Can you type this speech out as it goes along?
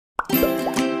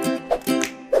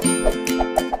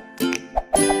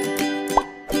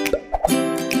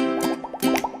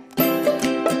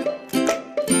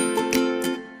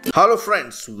Hello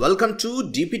friends, welcome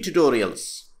to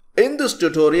dptutorials. In this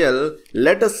tutorial,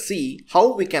 let us see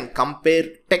how we can compare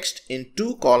text in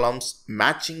two columns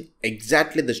matching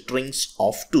exactly the strings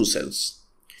of two cells.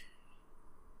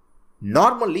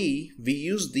 Normally, we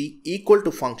use the equal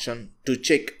to function to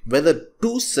check whether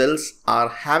two cells are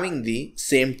having the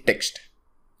same text.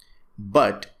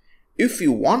 But if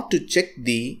you want to check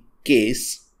the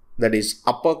case, that is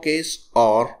uppercase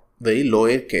or the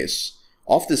lowercase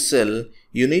of the cell,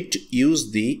 you need to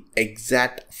use the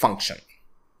exact function.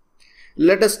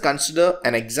 Let us consider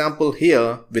an example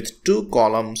here with two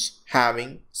columns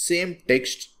having same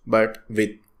text but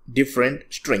with different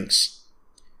strings.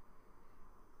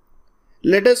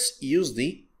 Let us use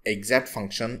the exact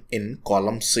function in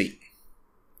column C.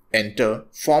 Enter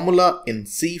formula in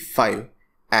C5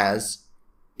 as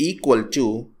equal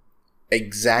to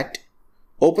exact,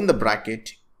 open the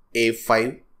bracket,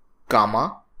 A5,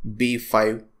 comma,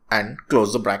 B5 and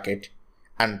close the bracket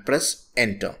and press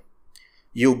enter.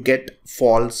 You get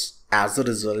false as a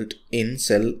result in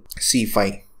cell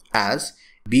C5 as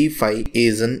B5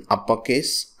 is in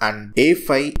uppercase and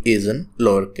A5 is in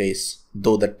lowercase,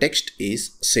 though the text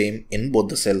is same in both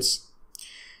the cells.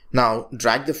 Now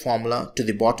drag the formula to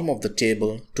the bottom of the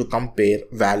table to compare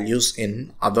values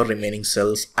in other remaining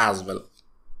cells as well.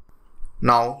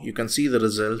 Now you can see the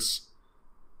results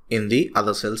in the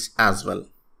other cells as well.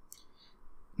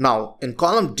 Now in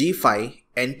column D5,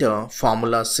 enter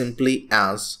formula simply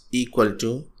as equal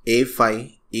to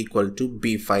A5 equal to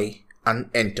B5 and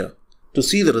enter to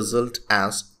see the result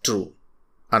as true.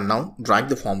 And now drag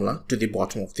the formula to the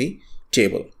bottom of the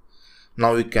table.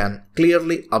 Now you can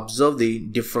clearly observe the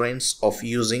difference of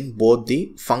using both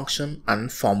the function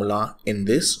and formula in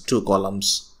these two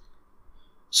columns.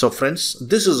 So friends,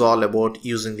 this is all about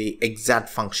using the exact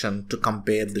function to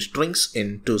compare the strings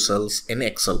in two cells in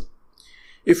Excel.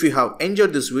 If you have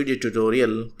enjoyed this video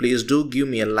tutorial, please do give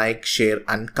me a like, share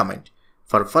and comment.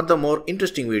 For further more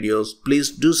interesting videos, please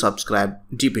do subscribe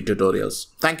dptutorials.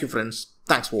 Thank you friends.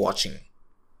 Thanks for watching.